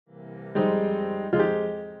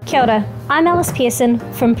Kia ora, I'm Alice Pearson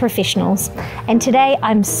from Professionals, and today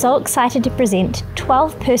I'm so excited to present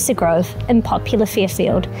 12 Persa Grove in popular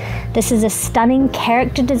Fairfield. This is a stunning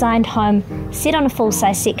character-designed home set on a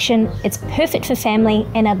full-size section. It's perfect for family,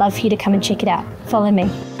 and I'd love for you to come and check it out. Follow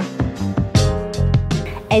me.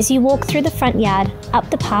 As you walk through the front yard,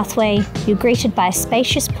 up the pathway, you're greeted by a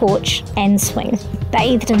spacious porch and swing,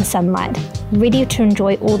 bathed in sunlight, ready to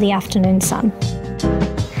enjoy all the afternoon sun.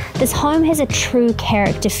 This home has a true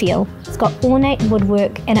character feel. It's got ornate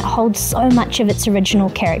woodwork and it holds so much of its original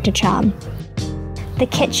character charm. The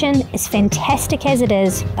kitchen is fantastic as it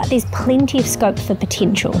is, but there's plenty of scope for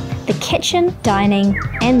potential. The kitchen, dining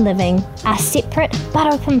and living are separate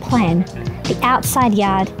but open plan. The outside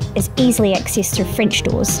yard is easily accessed through French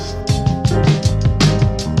doors.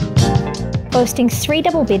 Boasting 3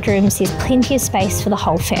 double bedrooms, there's plenty of space for the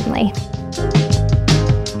whole family.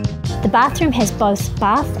 The bathroom has both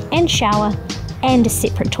bath and shower and a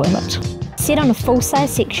separate toilet. Set on a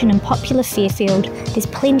full-size section in popular Fairfield, there's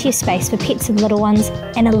plenty of space for pets and little ones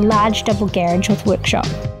and a large double garage with workshop.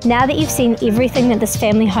 Now that you've seen everything that this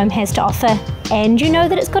family home has to offer, and you know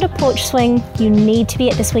that it's got a porch swing, you need to be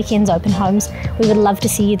at this weekend's open homes. We would love to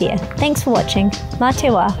see you there. Thanks for watching. Mā te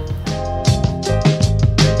wā.